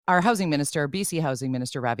our housing minister, BC Housing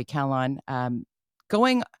Minister Ravi Kahlon,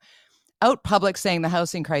 going out public saying the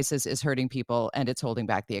housing crisis is hurting people and it's holding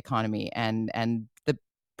back the economy. And the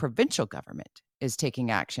provincial government is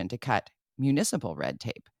taking action to cut municipal red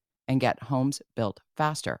tape and get homes built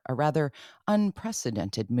faster. A rather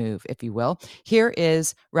unprecedented move, if you will. Here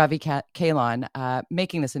is Ravi Kahlon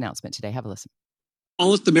making this announcement today. Have a listen. I'll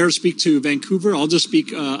let the mayor speak to Vancouver. I'll just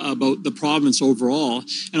speak about the province overall.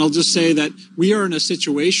 And I'll just say that we are in a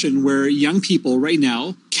situation where young people right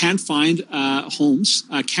now can't find homes,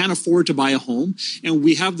 can't afford to buy a home. And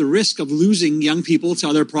we have the risk of losing young people to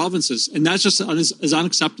other provinces. And that's just is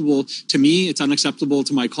unacceptable to me. It's unacceptable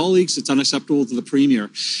to my colleagues. It's unacceptable to the premier.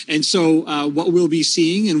 And so what we'll be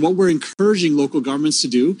seeing and what we're encouraging local governments to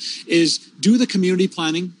do is do the community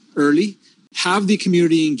planning early. Have the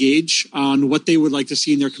community engage on what they would like to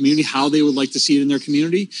see in their community, how they would like to see it in their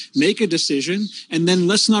community, make a decision, and then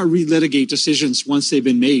let's not relitigate decisions once they've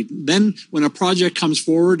been made. Then when a project comes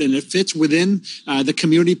forward and it fits within the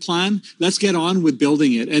community plan, let's get on with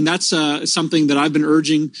building it. And that's something that I've been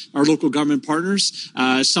urging our local government partners,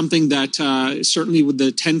 something that certainly with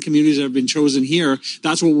the 10 communities that have been chosen here,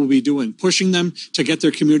 that's what we'll be doing, pushing them to get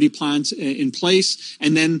their community plans in place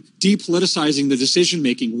and then depoliticizing the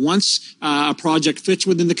decision-making. Once a project fits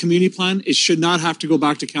within the community plan, it should not have to go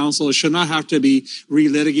back to council. It should not have to be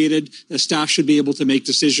relitigated. The staff should be able to make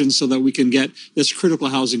decisions so that we can get this critical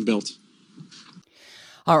housing built.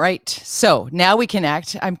 All right. So now we can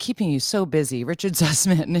act. I'm keeping you so busy. Richard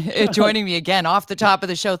Zussman joining me again off the top of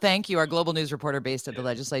the show. Thank you. Our global news reporter based at the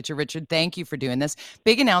legislature. Richard, thank you for doing this.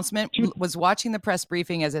 Big announcement. Was watching the press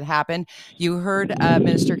briefing as it happened. You heard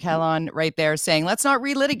Minister Kahlon right there saying, let's not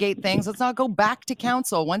relitigate things. Let's not go back to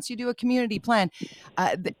council. Once you do a community plan,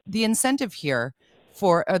 the incentive here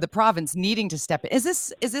for the province needing to step in.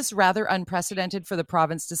 Is this rather unprecedented for the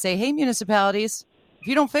province to say, hey, municipalities, if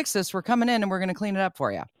you don't fix this, we're coming in and we're going to clean it up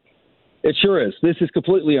for you? It sure is. This is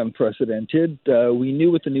completely unprecedented. We knew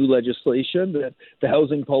with the new legislation that the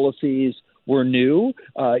housing policies were new,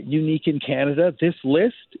 unique in Canada. This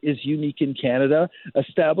list is unique in Canada,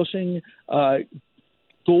 establishing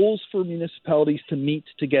goals for municipalities to meet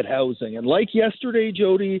to get housing. And like yesterday,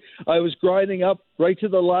 Jody, I was grinding up right to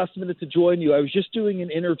the last minute to join you. I was just doing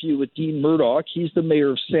an interview with Dean Murdoch. He's the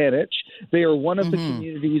mayor of Saanich. They are one of the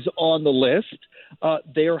communities on the list.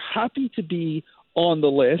 They are happy to be on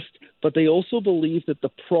the list, but they also believe that the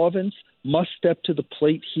province must step to the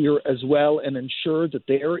plate here as well and ensure that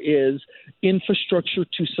there is infrastructure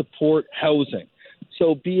to support housing.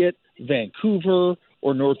 So be it Vancouver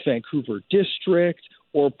or North Vancouver District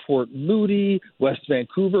or Port Moody, West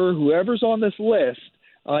Vancouver, whoever's on this list,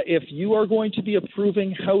 if you are going to be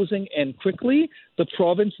approving housing and quickly, the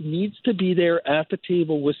province needs to be there at the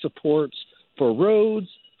table with supports for roads,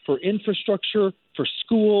 for infrastructure, for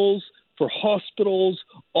schools, for hospitals.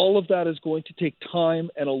 All of that is going to take time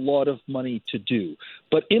and a lot of money to do.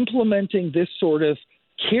 But implementing this sort of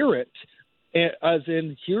carrot, as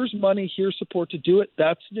in here's money, here's support to do it,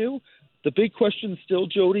 that's new. The big question still,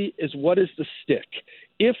 Jody, is what is the stick?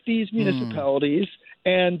 If these municipalities,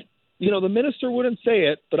 and, you know, the minister wouldn't say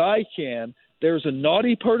it, but I can, there's a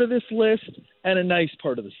naughty part of this list and a nice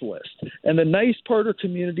part of this list. And the nice part are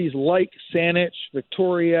communities like Saanich,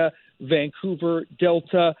 Victoria, Vancouver,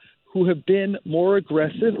 Delta, who have been more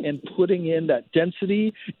aggressive in putting in that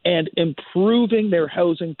density and improving their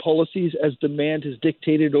housing policies as demand has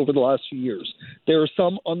dictated over the last few years. There are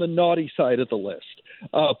some on the naughty side of the list.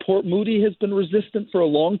 Port Moody has been resistant for a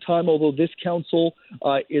long time, although this council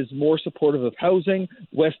is more supportive of housing.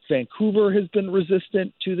 West Vancouver has been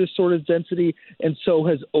resistant to this sort of density, and so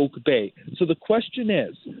has Oak Bay. So the question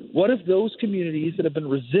is, what if those communities that have been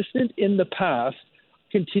resistant in the past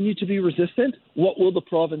continue to be resistant? What will the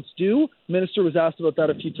province do? The minister was asked about that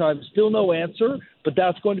a few times. Still no answer, but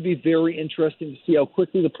that's going to be very interesting to see how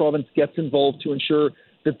quickly the province gets involved to ensure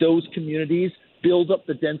that those communities build up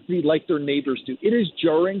the density like their neighbors do. It is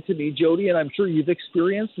jarring to me, Jody, and I'm sure you've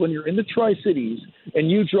experienced when you're in the Tri-Cities and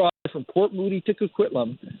you drive from Port Moody to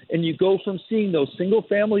Coquitlam and you go from seeing those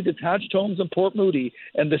single-family detached homes in Port Moody,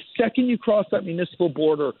 and the second you cross that municipal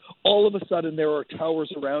border, all of a sudden there are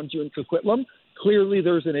towers around you in Coquitlam. Clearly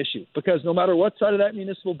there's an issue because no matter what side of that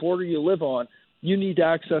municipal border you live on, you need to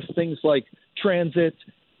access things like transit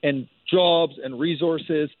and jobs and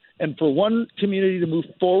resources. And for one community to move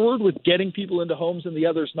forward with getting people into homes and the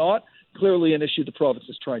others not, clearly an issue the province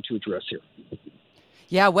is trying to address here.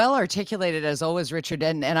 Yeah, well articulated as always, Richard.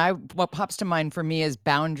 And what pops to mind for me is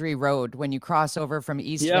Boundary Road when you cross over from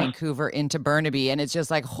East Yeah. Vancouver into Burnaby, and it's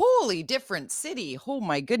just like, holy different city. Oh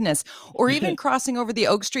my goodness. Or even crossing over the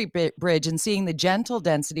Oak Street Bridge and seeing the gentle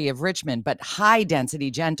density of Richmond, but high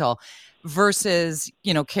density gentle versus,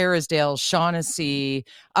 Kerrisdale, Shaughnessy,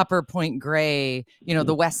 Upper Point Grey,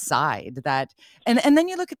 the West Side. And then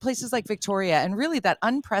you look at places like Victoria, and really that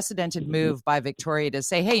unprecedented move by Victoria to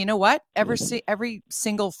say, hey, you know what? Every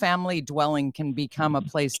single family dwelling can become a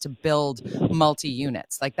place to build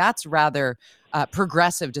multi-units. Like, that's rather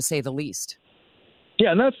progressive, to say the least.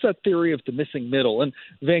 Yeah, and that's that theory of the missing middle. And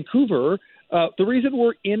Vancouver, the reason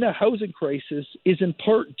we're in a housing crisis is in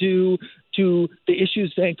part due to the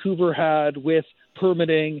issues Vancouver had with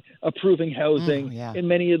permitting, approving housing in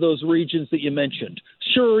many of those regions that you mentioned.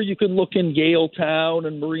 Sure, you can look in Yaletown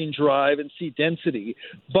and Marine Drive and see density,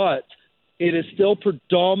 but it is still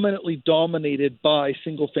predominantly dominated by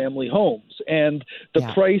single-family homes. And the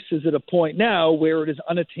price is at a point now where it is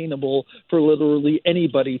unattainable for literally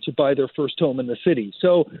anybody to buy their first home in the city.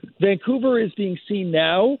 So Vancouver is being seen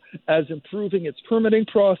now as improving its permitting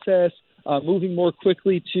process, moving more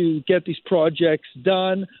quickly to get these projects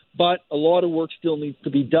done, but a lot of work still needs to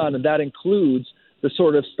be done, and that includes the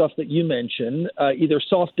sort of stuff that you mentioned, either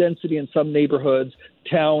soft density in some neighborhoods,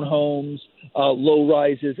 townhomes, low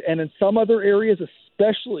rises, and in some other areas,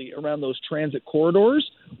 especially around those transit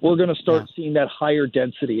corridors, we're going to start seeing that higher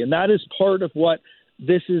density. And that is part of what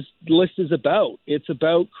this list is about. It's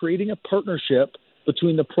about creating a partnership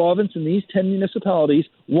between the province and these 10 municipalities,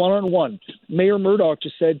 one-on-one. Mayor Murdoch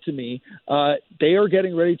just said to me, they are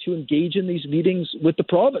getting ready to engage in these meetings with the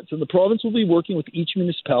province, and the province will be working with each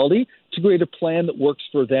municipality to create a plan that works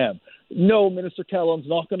for them. No, Minister Callum's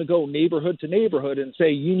not going to go neighborhood to neighborhood and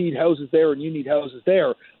say, you need houses there and you need houses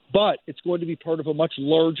there, but it's going to be part of a much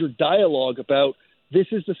larger dialogue about this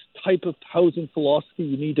is the type of housing philosophy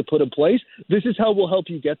you need to put in place. This is how we'll help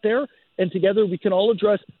you get there. And together we can all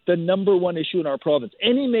address the number one issue in our province.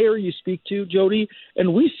 Any mayor you speak to, Jody,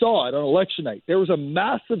 and we saw it on election night, there was a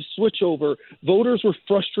massive switchover. Voters were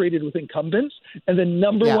frustrated with incumbents. And the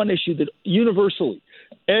number one issue that universally,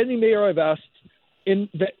 any mayor I've asked in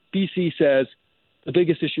BC says the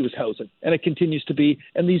biggest issue is housing. And it continues to be.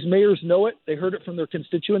 And these mayors know it. They heard it from their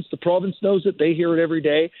constituents. The province knows it. They hear it every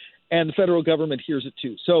day. And the federal government hears it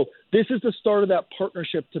too. So this is the start of that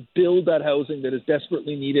partnership to build that housing that is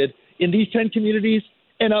desperately needed in these 10 communities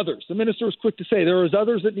and others. The minister was quick to say there is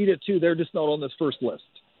others that need it too. They're just not on this first list.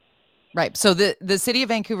 Right. So the city of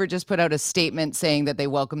Vancouver just put out a statement saying that they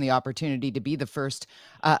welcome the opportunity to be the first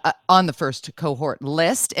on the first cohort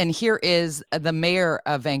list. And here is the mayor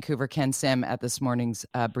of Vancouver, Ken Sim, at this morning's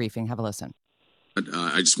briefing. Have a listen.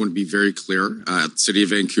 I just want to be very clear at the city of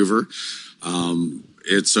Vancouver.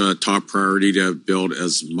 It's a top priority to build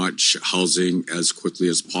as much housing as quickly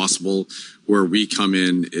as possible. Where we come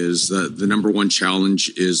in is the number one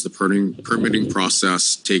challenge is the permitting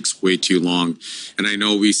process takes way too long. And I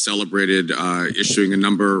know we celebrated issuing a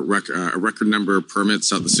record number of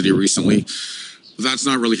permits at the city recently. That's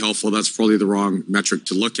not really helpful. That's probably the wrong metric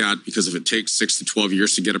to look at, because if it takes 6 to 12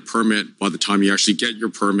 years to get a permit, by the time you actually get your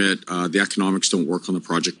permit, the economics don't work on the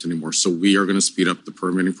project anymore. So we are going to speed up the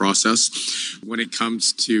permitting process. When it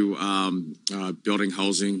comes to building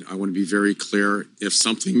housing, I want to be very clear. If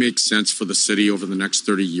something makes sense for the city over the next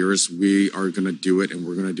 30 years, we are going to do it, and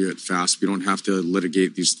we're going to do it fast. We don't have to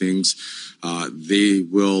litigate these things. They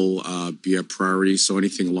will be a priority. So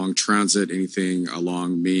anything along transit, anything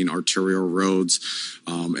along main arterial roads,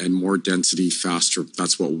 and more density faster.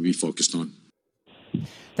 That's what we'll be focused on.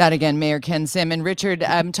 That again, Mayor Ken Sim. And Richard,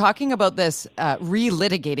 I'm talking about this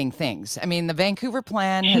relitigating things. I mean, the Vancouver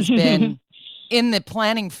plan has been in the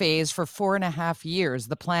planning phase for 4.5 years,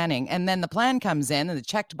 the planning. And then the plan comes in and the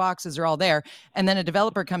checked boxes are all there. And then a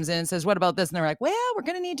developer comes in and says, what about this? And they're like, well, we're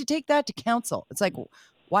going to need to take that to council. It's like,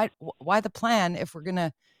 why the plan if we're going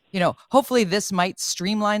to, hopefully this might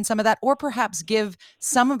streamline some of that, or perhaps give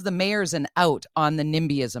some of the mayors an out on the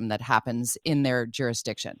NIMBYism that happens in their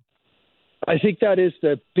jurisdiction. I think that is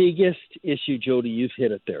the biggest issue, Jody. You've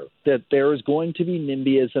hit it there, that there is going to be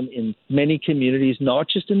NIMBYism in many communities, not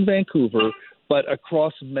just in Vancouver, but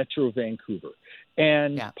across Metro Vancouver.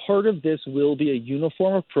 And part of this will be a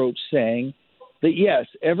uniform approach saying that, yes,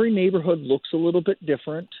 every neighborhood looks a little bit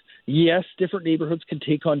different. Yes, different neighborhoods can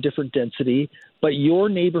take on different density, but your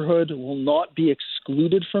neighborhood will not be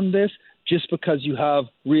excluded from this just because you have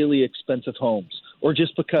really expensive homes or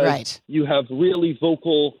just because you have really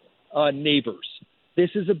vocal neighbors.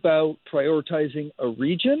 This is about prioritizing a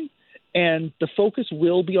region, and the focus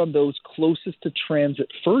will be on those closest to transit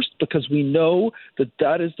first, because we know that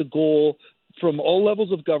that is the goal from all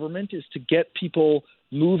levels of government is to get people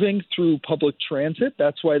moving through public transit.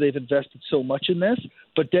 That's why they've invested so much in this.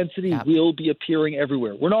 But density will be appearing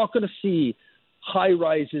everywhere. We're not going to see high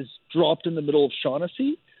rises dropped in the middle of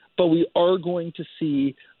Shaughnessy, but we are going to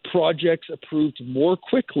see projects approved more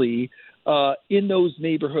quickly in those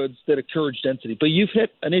neighborhoods that encourage density. But you've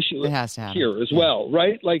hit an issue here as well,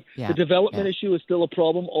 right? Like the development issue is still a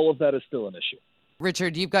problem. All of that is still an issue.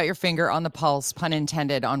 Richard, you've got your finger on the pulse, pun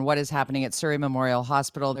intended, on what is happening at Surrey Memorial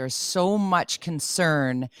Hospital. There's so much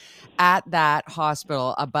concern at that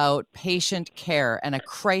hospital about patient care and a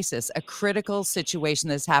crisis, a critical situation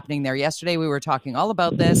that's happening there. Yesterday, we were talking all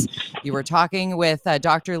about this. You were talking with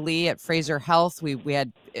Dr. Lee at Fraser Health. We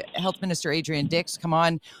had Health Minister Adrian Dix come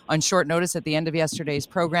on short notice at the end of yesterday's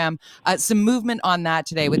program. Some movement on that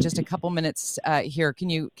today with just a couple minutes here.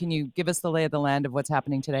 Can you give us the lay of the land of what's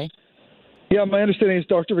happening today? Yeah, my understanding is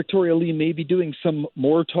Dr. Victoria Lee may be doing some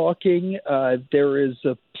more talking. There is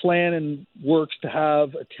a plan in works to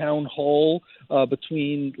have a town hall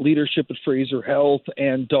between leadership at Fraser Health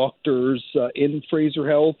and doctors in Fraser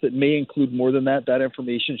Health. It may include more than that. That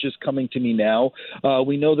information is just coming to me now.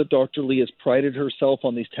 We know that Dr. Lee has prided herself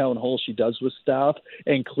on these town halls she does with staff,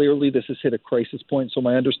 and clearly this has hit a crisis point. So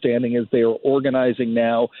my understanding is they are organizing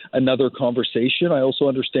now another conversation. I also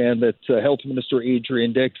understand that Health Minister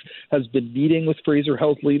Adrian Dix has been meeting with Fraser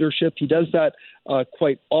Health leadership. He does that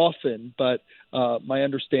quite often, but my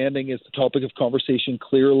understanding is the topic of conversation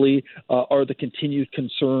clearly are the continued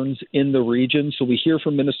concerns in the region. So we hear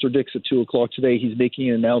from Minister Dix at 2 o'clock today. He's making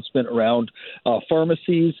an announcement around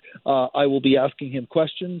pharmacies. I will be asking him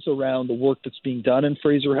questions around the work that's being done in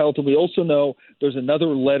Fraser Health. And we also know there's another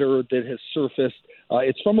letter that has surfaced.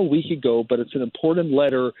 It's from a week ago, but it's an important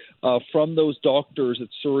letter from those doctors at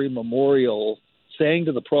Surrey Memorial saying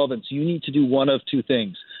to the province, you need to do one of two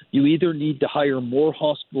things. You either need to hire more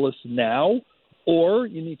hospitalists now, or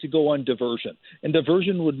you need to go on diversion. And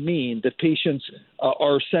diversion would mean that patients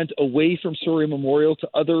are sent away from Surrey Memorial to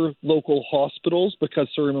other local hospitals because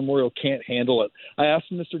Surrey Memorial can't handle it. I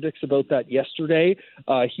asked Mr. Dix about that yesterday.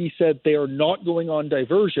 He said they are not going on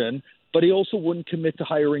diversion, but he also wouldn't commit to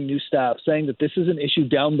hiring new staff, saying that this is an issue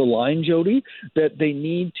down the line, Jody, that they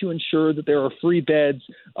need to ensure that there are free beds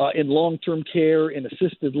in long-term care, in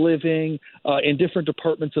assisted living, in different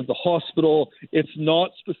departments of the hospital. It's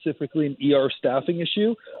not specifically an ER staffing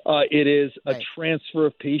issue. It is a transfer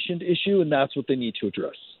of patient issue, and that's what they need to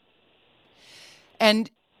address. And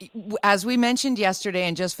as we mentioned yesterday,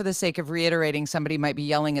 and just for the sake of reiterating, somebody might be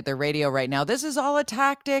yelling at their radio right now, this is all a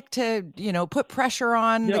tactic to, put pressure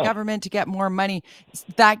on the government to get more money.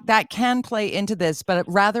 That can play into this, but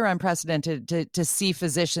rather unprecedented to see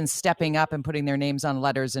physicians stepping up and putting their names on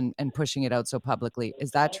letters and pushing it out so publicly. Is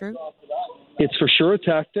that true? It's for sure a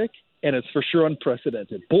tactic. And it's for sure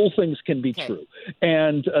unprecedented. Both things can be true.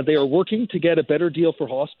 And they are working to get a better deal for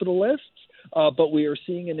hospitalists. But we are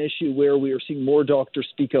seeing an issue where we are seeing more doctors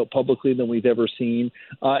speak out publicly than we've ever seen.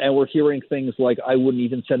 And we're hearing things like, I wouldn't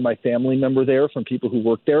even send my family member there from people who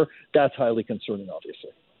work there. That's highly concerning, obviously.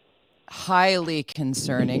 Highly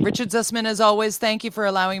concerning. Richard Zussman, as always, thank you for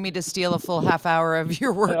allowing me to steal a full half hour of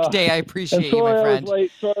your work day. I appreciate you, my friend.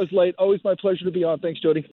 Sorry I was late. Always my pleasure to be on. Thanks, Jody.